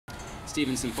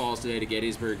Stevenson falls today to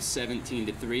Gettysburg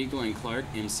 17-3. Glenn Clark,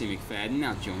 MC McFadden,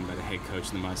 now joined by the head coach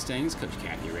of the Mustangs, Coach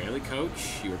Kathy Railey.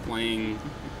 Coach, you were playing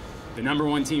the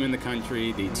 #1 team in the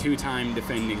country, the 2-time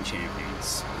defending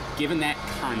champions. Given that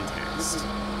context,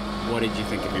 what did you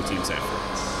think of your team's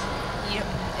efforts?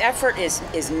 Effort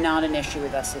is not an issue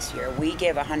with us this year. We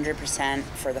give 100%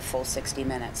 for the full 60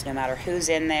 minutes, no matter who's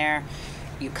in there.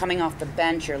 You're coming off the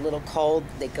bench, you're a little cold.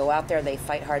 They go out there, they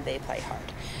fight hard, they play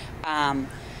hard.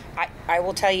 I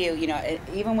will tell you,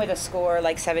 even with a score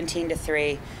like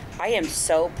 17-3, I am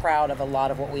so proud of a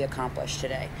lot of what we accomplished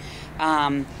today.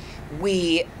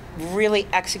 We really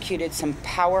executed some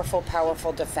powerful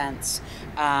defense.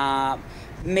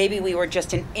 Maybe we were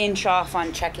just an inch off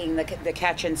on checking the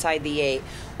catch inside the 8,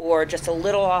 or just a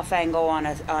little off angle on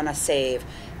a save.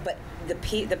 But the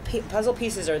puzzle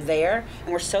pieces are there,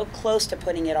 and we're so close to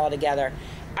putting it all together.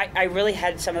 I really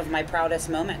had some of my proudest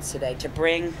moments today to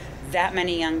bring that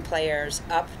many young players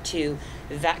up to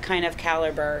that kind of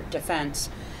caliber defense.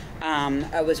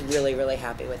 I was really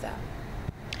happy with that.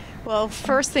 Well,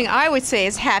 first thing I would say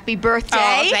is happy birthday.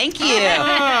 Oh, thank you.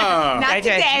 Not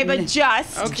today, but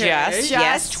just. Okay.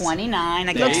 Yes, 29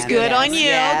 again. Looks good on you.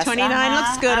 Yes, 29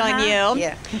 looks good on you.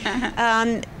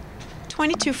 Yeah.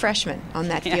 22 freshmen on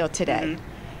that field today.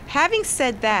 Having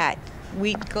said that,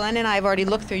 Glenn and I have already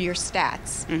looked through your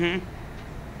stats.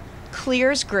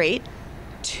 Clear's great.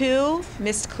 2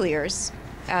 missed clears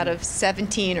out of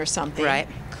 17 or something. Right.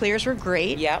 Clears were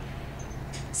great. Yep.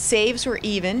 Saves were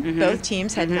even. Both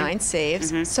teams had 9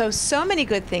 saves. So many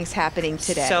good things happening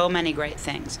today. So many great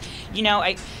things.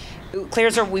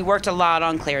 Clears we worked a lot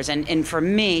on clears, and for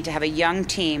me to have a young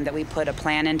team that we put a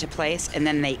plan into place and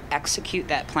then they execute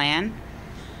that plan,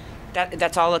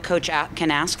 that's all a coach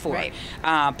can ask for.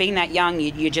 Right. Being that young,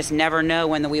 you just never know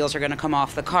when the wheels are going to come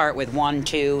off the cart with 1,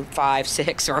 2, 5,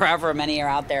 6, or however many are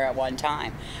out there at one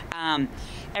time.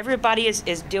 Everybody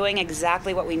is doing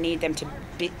exactly what we need them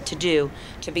to do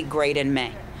to be great in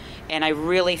May. And I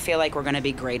really feel like we're going to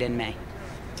be great in May.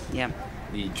 Yeah.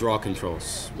 The draw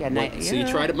controls. Yeah. So you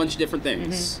tried a bunch of different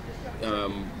things.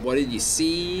 What did you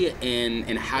see,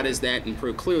 and how does that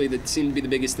improve? Clearly, that seemed to be the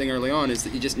biggest thing early on, is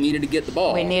that you just needed to get the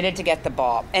ball. We needed to get the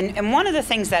ball. And one of the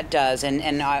things that does,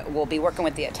 and we'll be working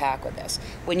with the attack with this,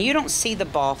 when you don't see the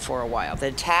ball for a while, the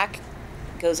attack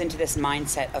goes into this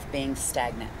mindset of being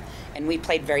stagnant. And we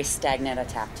played very stagnant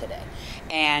attack today.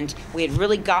 And we had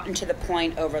really gotten to the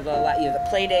point over the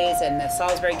play days and the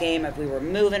Salisbury game of we were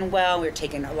moving well, we were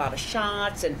taking a lot of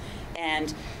shots,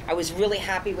 and I was really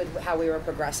happy with how we were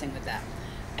progressing with that.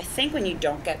 I think when you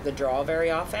don't get the draw very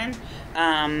often,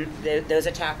 those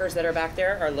attackers that are back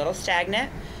there are a little stagnant.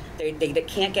 They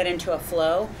can't get into a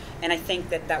flow, and I think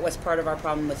that was part of our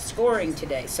problem with scoring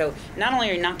today. So not only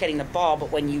are you not getting the ball,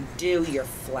 but when you do, you're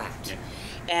flat. Yeah.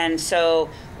 And so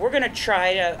we're going to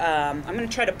try to, I'm going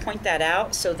to try to point that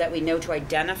out so that we know to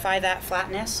identify that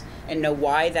flatness and know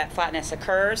why that flatness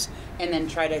occurs, and then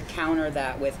try to counter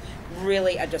that with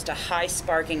really just a high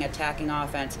sparking attacking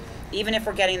offense. Even if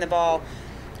we're getting the ball,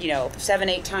 7,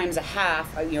 8 times a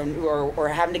half, or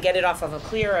having to get it off of a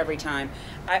clear every time,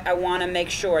 I want to make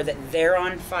sure that they're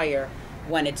on fire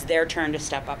when it's their turn to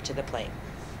step up to the plate.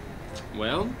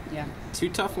 Well, 2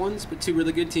 tough ones, but 2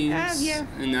 really good teams. Yeah.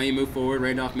 And now you move forward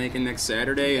right off Macon next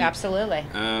Saturday. And, absolutely.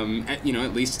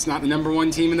 At least it's not the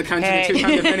 #1 team in the country, the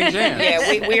 2-time defending champs.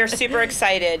 Yeah, we are super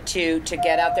excited to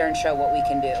get out there and show what we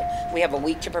can do. We have a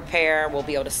week to prepare. We'll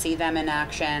be able to see them in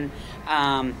action.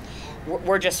 I'm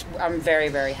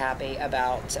very happy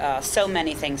about so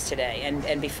many things today.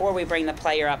 And before we bring the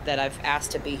player up that I've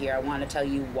asked to be here, I want to tell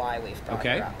you why we've brought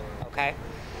her up. Okay.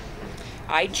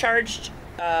 I charged.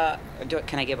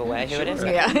 Can I give away who it is?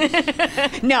 Yeah.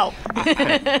 No.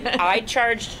 I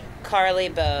charged Carly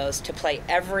Bowes to play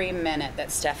every minute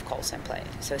that Steph Colson played.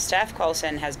 So Steph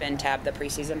Colson has been tabbed the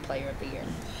preseason player of the year.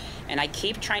 And I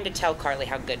keep trying to tell Carly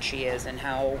how good she is and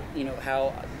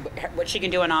what she can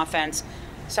do on offense.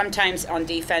 Sometimes on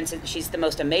defense, she's the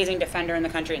most amazing defender in the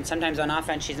country, and sometimes on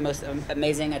offense, she's the most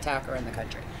amazing attacker in the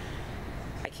country.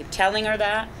 I keep telling her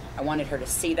that. I wanted her to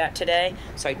see that today,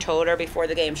 so I told her before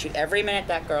the game, every minute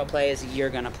that girl plays, you're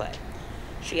going to play.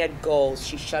 She had goals.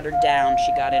 She shut her down.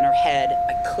 She got in her head.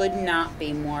 I could not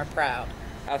be more proud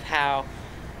of how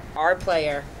our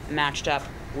player matched up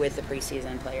with the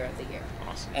preseason player of the year.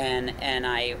 Awesome. And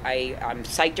I'm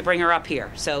psyched to bring her up here.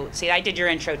 So, see, I did your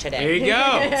intro today. There you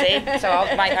go. See? So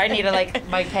I need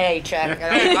my paycheck.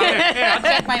 I'll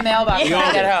check my mailbox when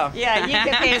I get home. Yeah, you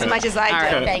get paid as much as I do. All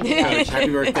right, thank you. Happy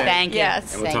birthday. Thank you.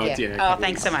 Yes. And we'll talk to you. Oh,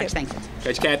 thanks so much. Thank you.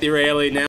 Coach Kathy Railey now.